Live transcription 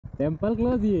Temple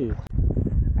close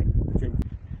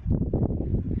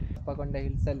ಕೊಂಡ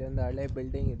hills ಅಲ್ಲಿ ಒಂದು ಹಳೆ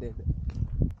ಬಿಲ್ಡಿಂಗ್ ಇದೆ ಇದು.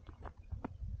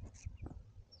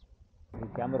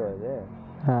 ಕ್ಯಾಮ್ರಾ ಇದೆ.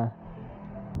 ಹಾಂ,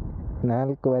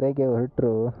 4:15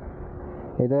 ಹೊರಟರು,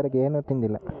 ಇದುವರೆಗೆ ಏನೂ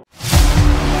ತಿಂದಿಲ್ಲ.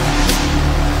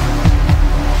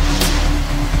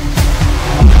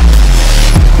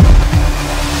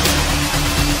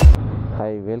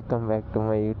 Hi, welcome back to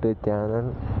my YouTube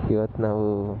channel. ಇವತ್ತು ನಾವು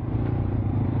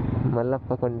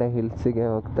ಮಲ್ಲಪ್ಪ ಕೊಂಡ ಹಿಲ್ಸಿಗೆ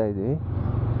ಹೋಗ್ತಾ ಇದ್ವಿ.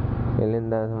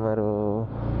 ಇಲ್ಲಿಂದ ಸುಮಾರು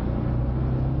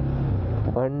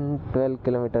 112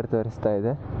 ಕಿಲೋಮೀಟರ್ ತೋರಿಸ್ತಾ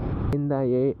ಇದೆ. ಇಲ್ಲಿಂದ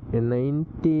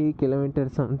 90 ಕಿಲೋಮೀಟರ್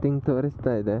ಸಮಥಿಂಗ್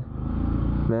ತೋರಿಸ್ತಾ ಇದೆ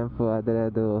ಮ್ಯಾಪು. ಆದರೆ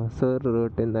ಅದು ಹೊಸೂರು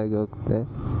ರೂಟಿಂದಾಗಿ ಹೋಗ್ತದೆ.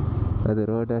 ಅದು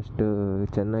ರೋಡ್ ಅಷ್ಟು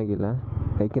ಚೆನ್ನಾಗಿಲ್ಲ.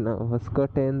 ಯಾಕೆ ನಾವು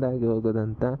ಹೊಸಕೋಟೆಯಿಂದಾಗಿ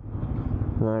ಹೋಗೋದಂತ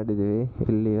ಮಾಡಿದ್ವಿ.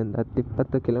 ಇಲ್ಲಿ ಒಂದು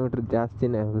 10-20 ಕಿಲೋಮೀಟ್ರ್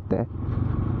ಜಾಸ್ತಿನೇ ಆಗುತ್ತೆ.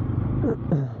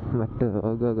 ಬಟ್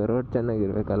ಹೋಗುವಾಗ ರೋಡ್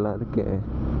ಚೆನ್ನಾಗಿರ್ಬೇಕಲ್ಲ, ಅದಕ್ಕೆ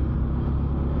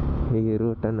ಈ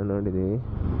ರೂಟನ್ನು ನೋಡಿದ್ದೀವಿ.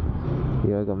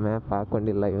 ಇವಾಗ ಮ್ಯಾಪ್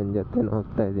ಹಾಕ್ಕೊಂಡಿಲ್ಲ, ಇವನ ಜೊತೆ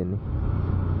ಹೋಗ್ತಾ ಇದ್ದೀನಿ.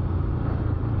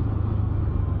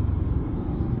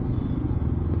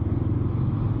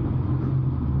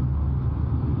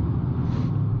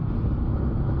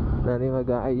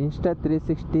 ನಾನಿವಾಗ ಇನ್ಸ್ಟಾ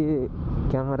 360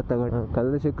 ಕ್ಯಾಮರಾ ತಗೊಂಡು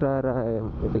ಕಳೆದ ಶುಕ್ರವಾರ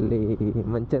ಇಲ್ಲಿ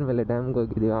ಮಂಚನ ಮೇಲೆ ಡ್ಯಾಮ್ಗೆ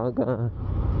ಹೋಗಿದ್ವಿ. ಆವಾಗ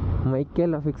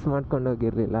ಮೈಕೆಲ್ಲ ಫಿಕ್ಸ್ ಮಾಡ್ಕೊಂಡು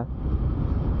ಹೋಗಿರಲಿಲ್ಲ.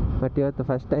 ಬಟ್ ಇವತ್ತು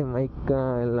ಫಸ್ಟ್ ಟೈಮ್ ಮೈಕ್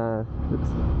ಎಲ್ಲ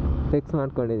ಫಿಕ್ಸ್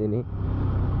ಮಾಡ್ಕೊಂಡಿದ್ದೀನಿ.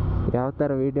 ಯಾವ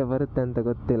ಥರ ವೀಡಿಯೋ ಬರುತ್ತೆ ಅಂತ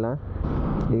ಗೊತ್ತಿಲ್ಲ.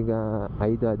 ಈಗ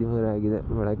 5:13 ಆಗಿದೆ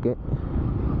ಬೆಳಗ್ಗೆ.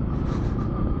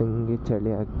 ಹಂಗೆ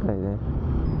ಚಳಿ ಆಗ್ತಾ ಇದೆ.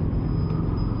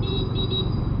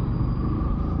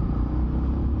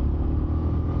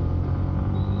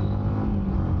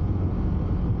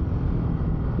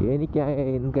 ಏನಕ್ಕೆ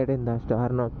ಹಿಂದ್ಗಡೆಯಿಂದ ಅಷ್ಟು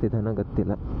ಹಾರ್ನ್ ಹೋಗ್ತಿದ್ದಾನೋ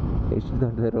ಗೊತ್ತಿಲ್ಲ. ಎಷ್ಟು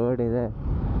ದೊಡ್ಡ ರೋಡ್ ಇದೆ.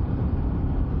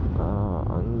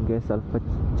 ಹಂಗೆ ಸ್ವಲ್ಪ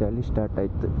ಚಳಿ ಸ್ಟಾರ್ಟ್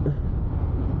ಆಯಿತು.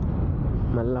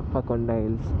 ಮಲ್ಲಪ್ಪ ಕೊಂಡ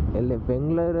ಹಿಲ್ಸ್ ಇಲ್ಲಿ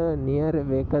ಬೆಂಗಳೂರು ನಿಯರ್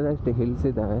ಬೇಕಾದಷ್ಟು ಹಿಲ್ಸ್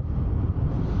ಇದ್ದಾವೆ.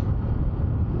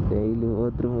 ಡೈಲಿ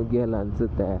ಹೋದ್ರೂ ಮುಗಿಯಲ್ಲ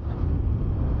ಅನಿಸುತ್ತೆ.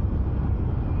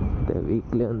 ಮತ್ತು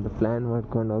ವೀಕ್ಲಿ ಒಂದು ಪ್ಲ್ಯಾನ್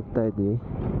ಮಾಡ್ಕೊಂಡು ಹೋಗ್ತಾ ಇದ್ವಿ.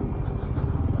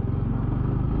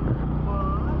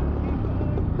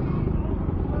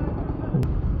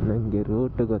 ನನಗೆ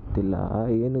ರೂಟ್ ಗೊತ್ತಿಲ್ಲ,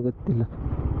 ಏನು ಗೊತ್ತಿಲ್ಲ.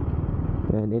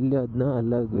 ನಾನು ಎಲ್ಲಿ ಹೋದ್ನೋ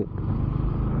ಅಲ್ಲೋಗ್ಬೇಕು.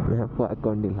 ಮ್ಯಾಪು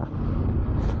ಹಾಕ್ಕೊಂಡಿಲ್ಲ.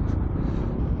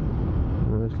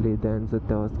 ಮೋಸ್ಟ್ಲಿ ಇದೆ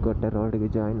ಅನಿಸುತ್ತೆ ಹೊಸಕೋಟೆ ರೋಡ್ಗೆ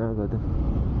ಜಾಯ್ನ್ ಆಗೋದು.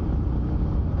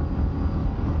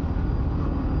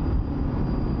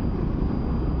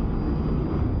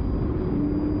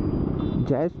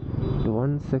 Just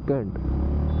 1 second.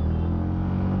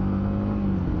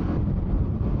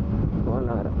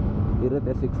 ಕೋಲಾರ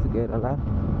ಇರುತ್ತೆ 6th ಗೇರ್ ಅಲ್ಲ,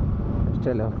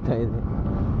 ಅಷ್ಟೆಲ್ಲ ಹೋಗ್ತಾ ಇದೆ.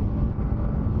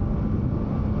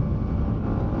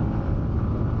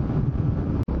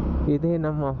 ಇದೇ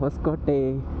ನಮ್ಮ ಹೊಸಕೋಟೆ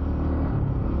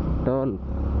ಟೋಲ್.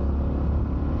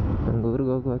 ನಂಗೆ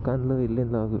ಊರಿಗೆ ಹೋಗ್ಬೇಕಂದ್ರೂ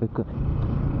ಇಲ್ಲಿಂದ ಹೋಗ್ಬೇಕು.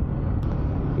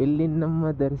 ಇಲ್ಲಿ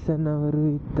ನಮ್ಮ ದರ್ಶನ್ ಅವರು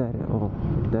ಇದ್ದಾರೆ.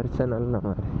 ದರ್ಶನ್ ಅಲ್ಲ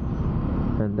ಮಾರೆ,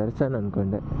 ನಾನು ದರ್ಶನ್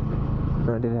ಅಂದ್ಕೊಂಡೆ.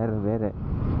 ನೋಡಿದ್ರೆ ಯಾರು ಬೇರೆ.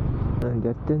 ನನ್ನ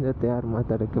ಜೊತೆ ಯಾರು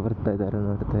ಮಾತಾಡೋಕ್ಕೆ ಬರ್ತಾ ಇದ್ದಾರೆ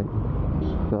ನೋಡ್ತಾ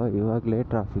ಇದ್ದೀನಿ. ಇವಾಗಲೇ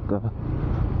ಟ್ರಾಫಿಕ್ಕು.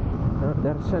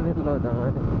 ದರ್ಶನ್ ಇಲ್ಲೋದ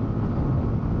ಮಾರೆ.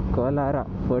 ಕೋಲಾರ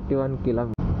 41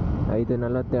 ಕಿಲೋಮೀಟರ್,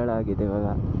 5:47 ಆಗಿದೆ ಇವಾಗ.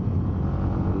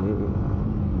 ಇಲ್ಲಿ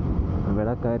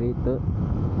ಬೆಳಕಾರಿತ್ತು,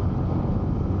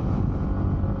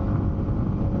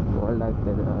 ಕೋಲ್ಡ್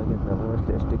ಆಗ್ತಾಯಿದೆ. ಆಗಿಂದ ಆಲ್ಮೋಸ್ಟ್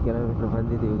ಎಷ್ಟು ಕಿಲೋಮೀಟ್ರ್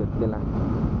ಬಂದಿದ್ದೀವಿ ಗೊತ್ತಿಲ್ಲ.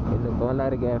 ಇನ್ನು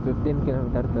ಕೋಲಾರಿಗೆ 15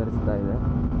 ಕಿಲೋಮೀಟರ್ ತೋರಿಸ್ತಾ ಇದೆ.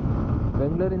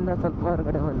 ಬೆಂಗಳೂರಿಂದ ಸ್ವಲ್ಪ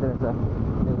ಹೊರಗಡೆ ಬಂದರೆ ಸರ್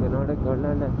ನಿಮಗೆ ನೋಡೋಕ್ಕೆ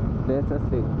ಒಳ್ಳೊಳ್ಳೆ ಪ್ಲೇಸಸ್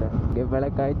ಸಿಗುತ್ತೆ. ಈಗ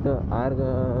ಬೆಳಕಾಯಿತು, 6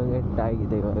 ಗಂಟೆ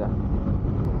ಆಗಿದೆ ಇವಾಗ.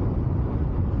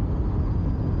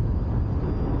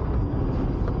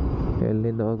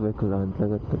 ಎಲ್ಲಿಂದ ಹೋಗ್ಬೇಕಲ್ಲ ಅಂತ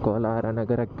ಗೊತ್ತು. ಕೋಲಾರ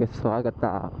ನಗರಕ್ಕೆ ಸ್ವಾಗತ,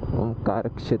 ಓಂಕಾರ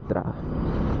ಕ್ಷೇತ್ರ.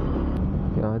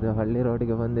 ಯಾವುದೋ ಹಳ್ಳಿ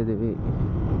ರೋಡಿಗೆ ಬಂದಿದ್ದೀವಿ.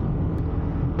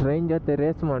 ಟ್ರೈನ್ ಜೊತೆ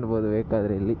ರೇಸ್ ಮಾಡ್ಬೋದು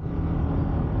ಬೇಕಾದರೆ.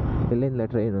 ಇಲ್ಲಿಂದ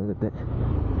ಟ್ರೈನ್ ಹೋಗುತ್ತೆ.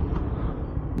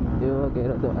 ಇವಾಗ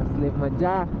ಇರೋದು ಅಸಲಿ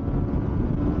ಮಜಾ.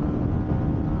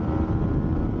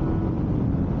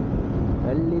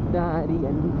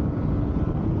 ಹಳ್ಳಿದಾರಿಯಲ್ಲಿ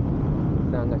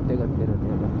ನಂಗಷ್ಟೇ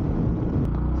ಗೊತ್ತಿರೋದು.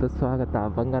 ಸುಸ್ವಾಗತ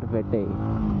ಬಂಗಾರಪೇಟೆ.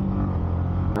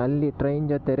 ಅಲ್ಲಿ ಟ್ರೈನ್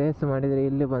ಜೊತೆ ರೇಸ್ ಮಾಡಿದರೆ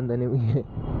ಇಲ್ಲಿ ಬಂದು ನಿಮಗೆ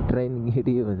ಟ್ರೈನ್ಗೆ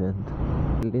ಹಿಡಿಯುವುದು ಅಂತ.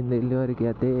 ಇಲ್ಲಿಂದ ಇಲ್ಲಿವರೆಗೆ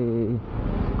ಅದೇ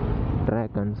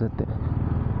ಟ್ರ್ಯಾಕ್ ಅನಿಸುತ್ತೆ,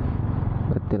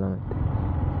 ಗೊತ್ತಿಲ್ಲ. ಮತ್ತೆ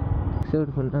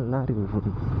ಲಾರಿ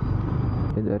ಫುಲ್.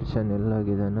 ದರ್ಶನ್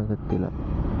ಎಲ್ಲೋಗಿದ್ದಾನೋ ಗೊತ್ತಿಲ್ಲ.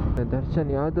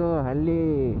 ದರ್ಶನ್ ಯಾವುದೋ ಹಳ್ಳಿ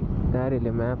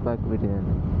ದಾರಿಲಿ ಮ್ಯಾಪ್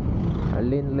ಹಾಕ್ಬಿಟ್ಟಿದ್ದಾನೆ.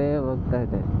 ಹಳ್ಳಿಯಿಂದಲೇ ಹೋಗ್ತಾ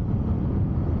ಇದೆ.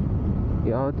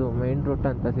 ಯಾವುದು ಮೈನ್ ರೂಟ್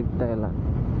ಅಂತ ಸಿಗ್ತಾ ಇಲ್ಲ.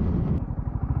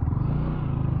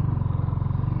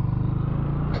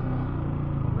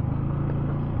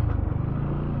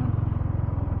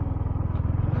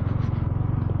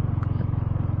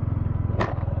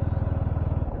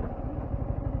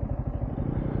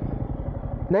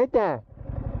 ನೈತೆ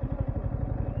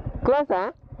ಕ್ಲೋಸಾ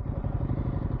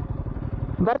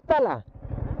ಬರ್ತಲ್ಲ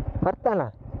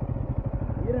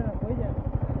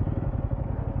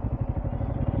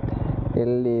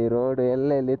ಎಲ್ಲಿ ರೋಡು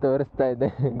ಎಲ್ಲೆಲ್ಲಿ ತೋರಿಸ್ತಾ ಇದೆ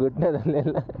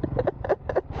ಗುಡ್ಡದಲ್ಲೆಲ್ಲ.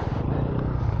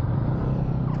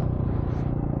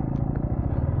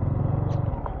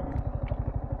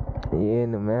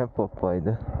 ಏನು ಮ್ಯಾಪ್ ಅಪ್ಪ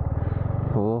ಇದು.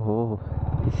 ಓಹೋ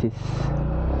ದಿಸ್ ಇಸ್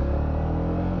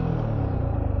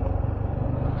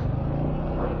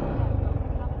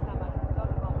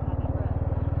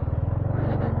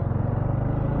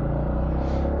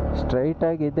ಸ್ಟ್ರೈಟ್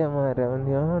ಆಗಿದೆ ಮಾರೆ.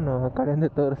 ಅವನು ಆ ಕಡೆಯಿಂದ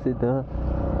ತೋರಿಸಿದ್ದು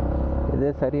ಇದೇ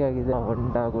ಸರಿಯಾಗಿದೆ.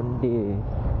 ಹೊಂಡ ಗುಂಡಿ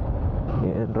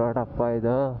ಏನು ರೋಡಪ್ಪ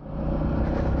ಇದು.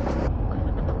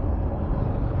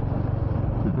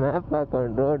 ಮ್ಯಾಪ್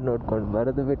ಹಾಕೊಂಡು ರೋಡ್ ನೋಡ್ಕೊಂಡು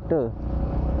ಬರೆದು ಬಿಟ್ಟು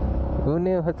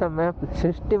ಇವನೇ ಹೊಸ ಮ್ಯಾಪ್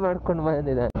ಸೃಷ್ಟಿ ಮಾಡ್ಕೊಂಡು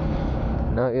ಬಂದಿದ್ದಾನೆ.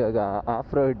 ನಾವಿವಾಗ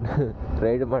ಆಫ್ ರೋಡ್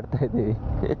ರೈಡ್ ಮಾಡ್ತಾ ಇದ್ದೀವಿ.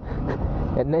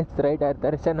 NS ರೈಡರ್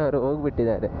ದರ್ಶನ್ ಅವರು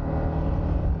ಹೋಗ್ಬಿಟ್ಟಿದ್ದಾರೆ.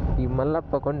 ಈ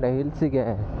ಮಲ್ಲಪ್ಪ ಕೊಂಡ ಹಿಲ್ಸಿಗೆ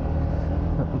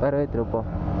ಬರೋಯ್ತ್ರಪ್ಪ.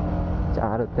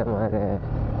 ಚಾರುತ್ತೆ ಮಾರೆ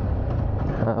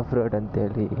ಆಫ್ ರೋಡ್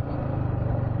ಅಂತೇಳಿ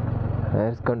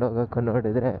ಹಾರಿಸ್ಕೊಂಡು ಹೋಗೋಕೆ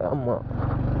ನೋಡಿದರೆ ಅಮ್ಮ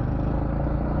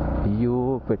ಅಯ್ಯೋ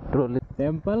petrol.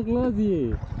 Temple close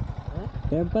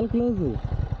temple close.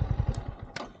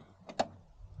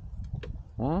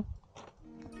 ಹಾಂ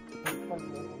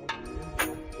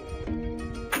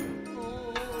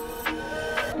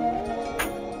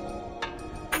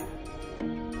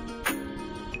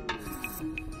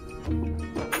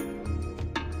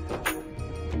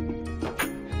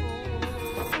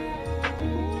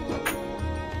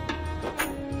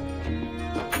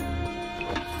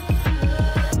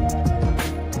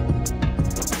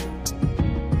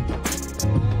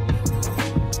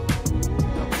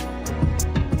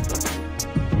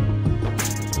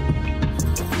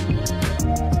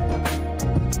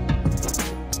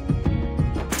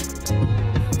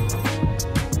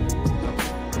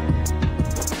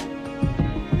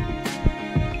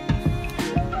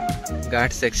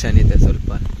ಘಾಟ್ ಸೆಕ್ಷನ್ ಇದೆ,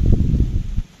 ಸ್ವಲ್ಪ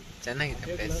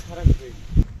ಚೆನ್ನಾಗಿದೆ ಪ್ಲೇಸ್.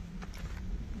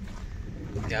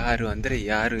 ಯಾರು ಅಂದರೆ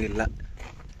ಯಾರು ಇಲ್ಲ,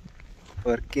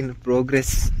 ವರ್ಕ್ ಇನ್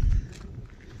ಪ್ರೋಗ್ರೆಸ್.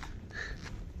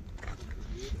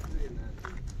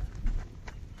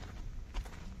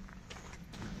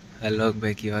 ಅಲ್ಲಿ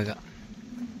ಹೋಗ್ಬೇಕು ಇವಾಗ.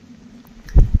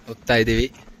 ಹೋಗ್ತಾ ಇದ್ದೀವಿ.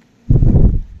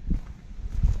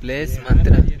 ಪ್ಲೇಸ್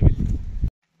ಮಾತ್ರ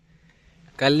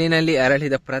ಕಲ್ಲಿನಲ್ಲಿ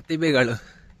ಅರಳಿದ ಪ್ರತಿಭೆಗಳು.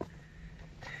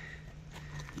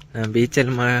 ನಾನು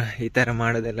ಬೀಚಲ್ಲಿ ಈ ಥರ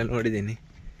ಮಾಡೋದೆಲ್ಲ ನೋಡಿದ್ದೀನಿ.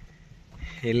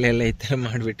 ಇಲ್ಲೆಲ್ಲ ಈ ಥರ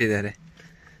ಮಾಡಿಬಿಟ್ಟಿದ್ದಾರೆ.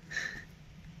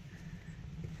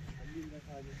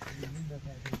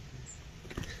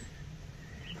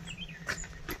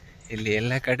 ಇಲ್ಲಿ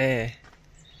ಎಲ್ಲ ಕಡೆ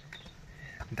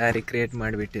ದಾರಿ ಕ್ರಿಯೇಟ್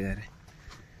ಮಾಡಿಬಿಟ್ಟಿದ್ದಾರೆ.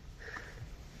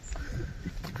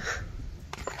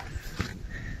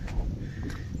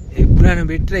 ಇಬ್ಬರನ್ನು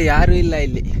ಬಿಟ್ಟರೆ ಯಾರೂ ಇಲ್ಲ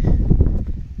ಇಲ್ಲಿ.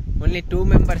 Only 2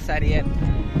 members are here.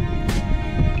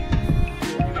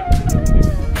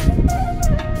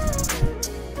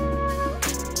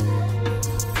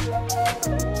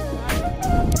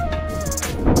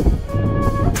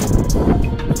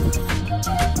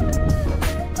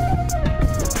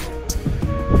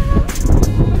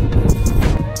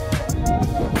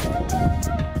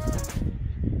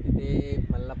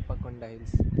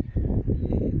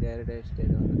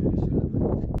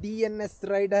 DNS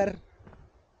rider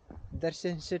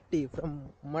Darshan Shetty from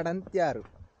Madantyar.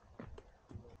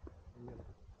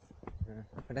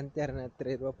 ಮಡಂತ್ಯಾರನ ಹತ್ರ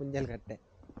ಇರುವ ಪುಂಜಲ್ಗಟ್ಟೆ.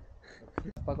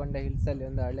 ಅಪ್ಪಕೊಂಡ ಹಿಲ್ಸಲ್ಲಿ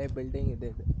ಒಂದು ಹಳೆ ಬಿಲ್ಡಿಂಗ್ ಇದೆ.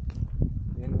 ಇದು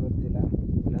ಏನು ಗೊತ್ತಿಲ್ಲ.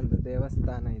 ಇಲ್ಲೊಂದು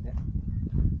ದೇವಸ್ಥಾನ ಇದೆ,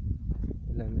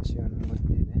 ಇಲ್ಲೊಂದು ಶಿವನ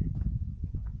ಮೂರ್ತಿ ಇದೆ.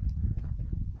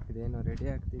 ಇದೇನೋ ರೆಡಿ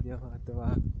ಆಗ್ತಿದೆಯೋ ಅಥವಾ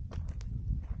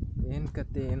ಏನು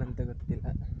ಕತೆ ಏನಂತ ಗೊತ್ತಿಲ್ಲ.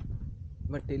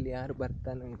 ಬಟ್ ಇಲ್ಲಿ ಯಾರು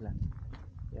ಬರ್ತಾನೂ ಇಲ್ಲ,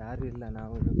 ಯಾರೂ ಇಲ್ಲ.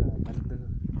 ನಾವು ಇವಾಗ ಬಂದು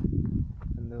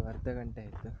ಒಂದು ಅರ್ಧ ಗಂಟೆ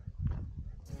ಆಯಿತು.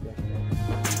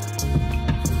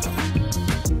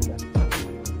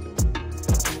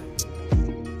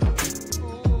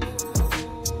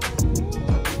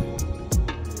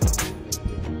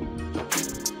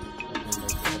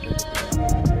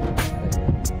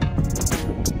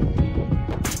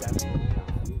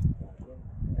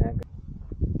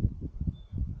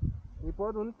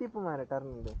 ఇప్పుడు ఉంతిప్పు మారే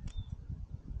టర్న్ ఇది.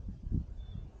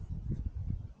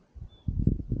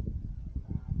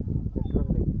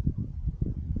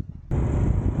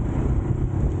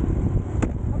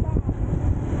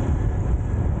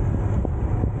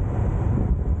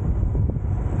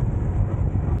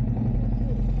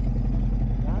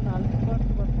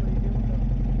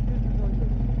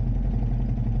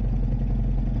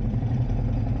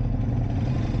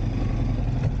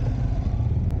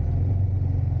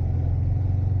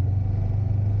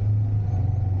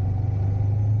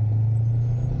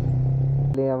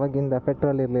 ಆಗಿಂದ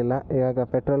ಪೆಟ್ರೋಲ್ ಇರಲಿಲ್ಲ, ಇವಾಗ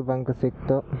ಪೆಟ್ರೋಲ್ ಬಂಕ್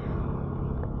ಸಿಕ್ತು.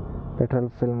 ಪೆಟ್ರೋಲ್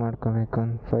ಫಿಲ್ ಮಾಡ್ಕೋಬೇಕು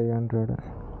ಒಂದು 500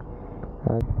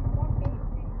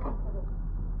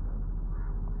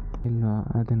 ಇಲ್ವಾ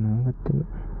ಅದನ್ನು ಗೊತ್ತಿಲ್ಲ.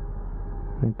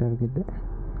 ನೆಟ್ವರ್ಕ್ ಇದೆ.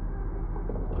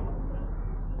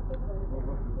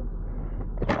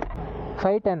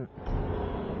 𝐵10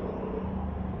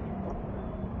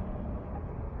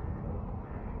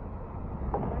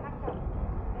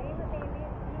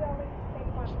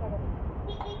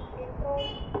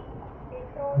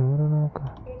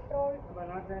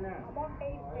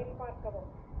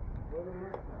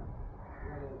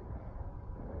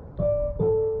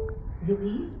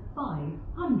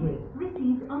 ₹500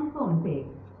 received on फ़ोनपे.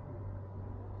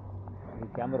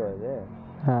 ಕ್ಯಾಮ್ರಾ ಇದೆ.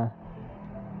 ಹಾಂ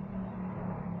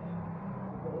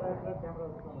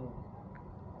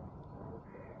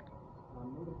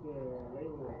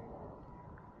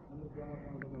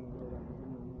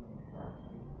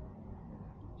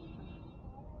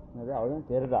ಅದೇ ಅವನು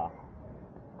ಸೇರಿದ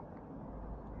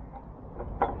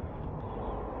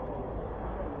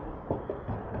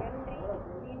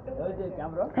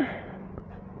ಕ್ಯಾಮ್ರಾ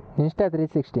ಇನ್ಸ್ಟಾ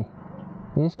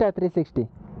 360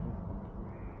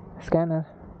 ಸ್ಕ್ಯಾನರ್.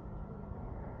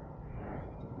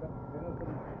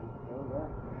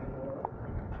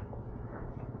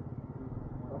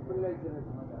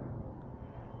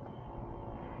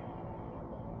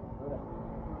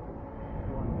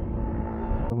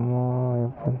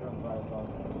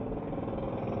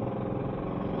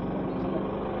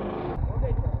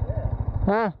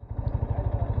 ಹಾಂ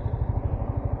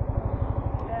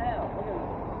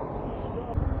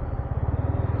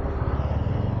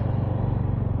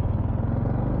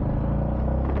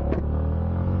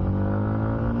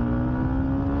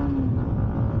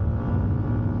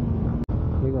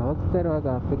ಈಗ ಹೋಗ್ತಾ ಇರುವಾಗ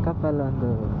ಪಿಕಪ್ಪಲ್ಲಿ ಒಂದು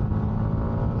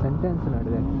ಸೆಂಟೆನ್ಸ್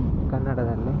ನೋಡಿದೆ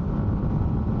ಕನ್ನಡದಲ್ಲಿ,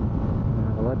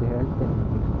 ಓದಿ ಹೇಳ್ತೀನಿ.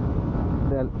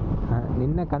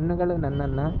 ನಿನ್ನ ಕಣ್ಣುಗಳು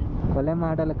ನನ್ನನ್ನು ಕೊಲೆ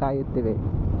ಮಾಡಲು ಕಾಯುತ್ತಿವೆ,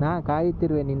 ನಾ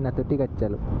ಕಾಯುತ್ತಿರುವೆ ನಿನ್ನ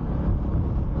ತುಟಿಗಚ್ಚಲು.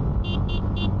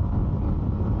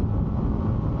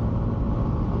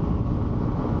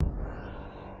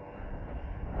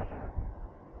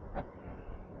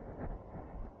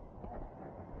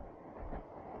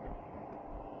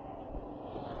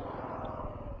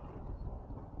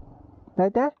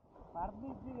 ಆಯ್ತಾ?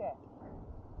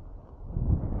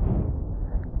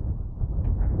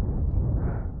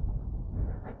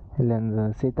 ಇಲ್ಲೊಂದು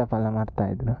ಸೀತಾಫಲ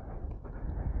ಮಾಡ್ತಾಯಿದ್ರು,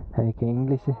 ಅದಕ್ಕೆ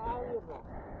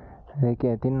ಅದಕ್ಕೆ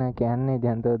ತಿನ್ನೋಕ್ಕೆ ಹಣ್ಣಿದೆ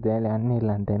ಅಂತ ಹೋದ್ವಿ, ಅಲ್ಲಿ ಹಣ್ಣಿಲ್ಲ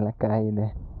ಅಂತೆಲ್ಲ ಕಾಯಿದೆ.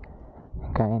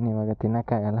 ಕಾಯಿನ ಇವಾಗ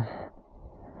ತಿನ್ನೋಕ್ಕಾಗಲ್ಲ.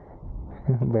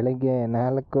 ಬೆಳಗ್ಗೆ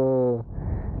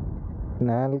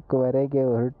 4:45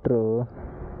 ಹೊರಟರು,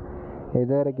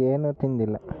 ಇದುವರೆಗೆ ಏನೂ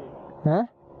ತಿಂದಿಲ್ಲ. ಹಾಂ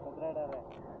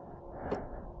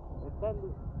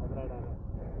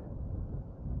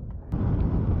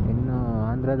ಇನ್ನು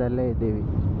ಆಂಧ್ರದಲ್ಲೇ ಇದ್ದೀವಿ.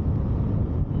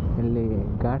 ಇಲ್ಲಿ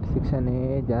ಘಾಟ್ ಸೆಕ್ಷನೇ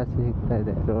ಜಾಸ್ತಿ ಸಿಗ್ತಾ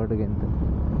ಇದೆ ರೋಡ್ಗಿಂತ.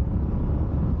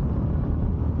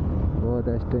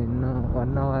 ಹೋದಷ್ಟು ಇನ್ನು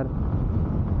 1 hour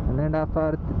 1.5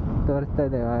 hour ತೋರಿಸ್ತಾ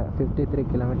ಇದೆ 53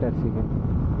 ಕಿಲೋಮೀಟರ್ಸಿಗೆ.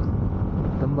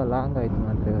 ತುಂಬ ಲಾಂಗ್ ಆಯಿತು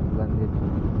ಮಾತ್ರ ಇವತ್ತು ಬಂದಿದ್ದು.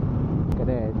 ಈ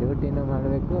ಕಡೆ ಡ್ಯೂಟಿನೂ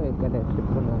ಮಾಡಬೇಕು, ಈ ಕಡೆ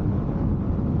ಟ್ರಿಪ್ಪೂ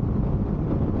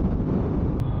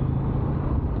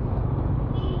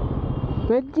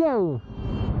ವೆಜ್ ಯಾವು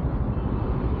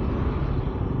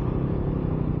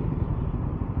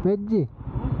ವೆಜ್ಜಿ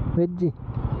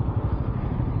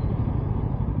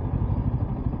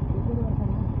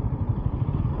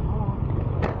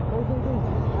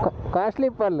ಕಾಸ್ಟ್ಲಿ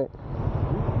ಪಲ್ಲೆ.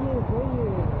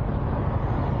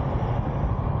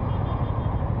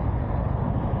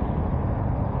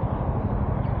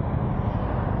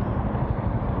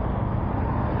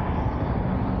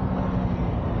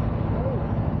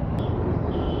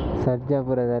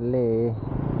 ಸರ್ಜಾಪುರದಲ್ಲಿ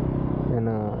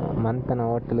ನಾನು ಮಂಥನ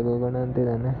ಹೋಟೆಲ್ಗೆ ಹೋಗೋಣ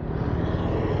ಅಂತಿದ್ದಾನೆ.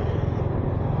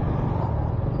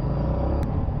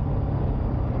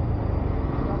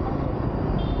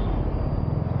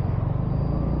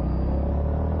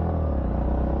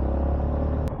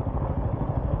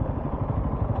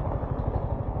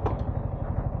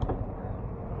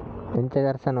 ಎಂಚ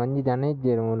ದರ್ಶನ ಒಂಜಿ ಜನ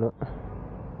ಇದ್ದೀರು ಮೂಲು.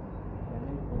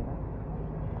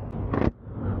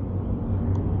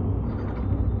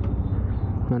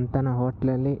 ಮಂಥನ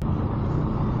ಹೋಟ್ಲಲ್ಲಿ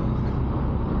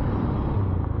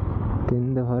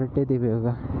ತಿಂದು ಹೊರಟಿದ್ದೀವಿ ಇವಾಗ.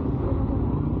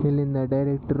 ಇಲ್ಲಿಂದ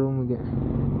ಡೈರೆಕ್ಟ್ ರೂಮ್ಗೆ.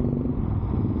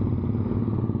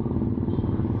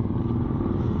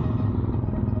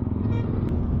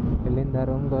 ಇಲ್ಲಿಂದ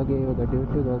ರೂಮ್ಗೆ ಹೋಗಿ ಇವಾಗ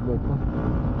ಡ್ಯೂಟಿಗೆ ಹೋಗ್ಬೇಕು.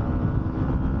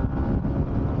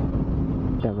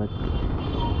 ಬತ್ತು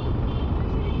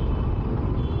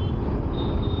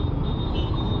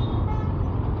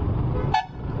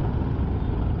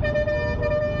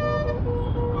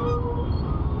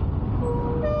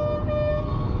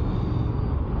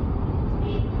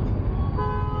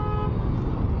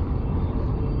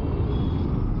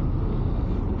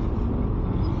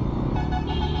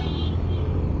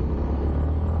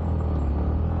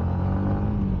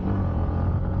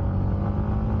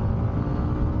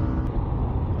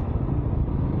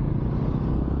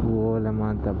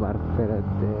ಅಂತ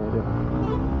ಬರ್ತಿರುತ್ತೆ.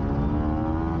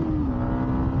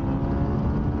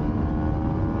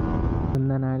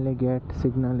 ಕುಂದನಹಳ್ಳಿ ಗೇಟ್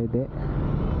ಸಿಗ್ನಲ್ ಇದೆ.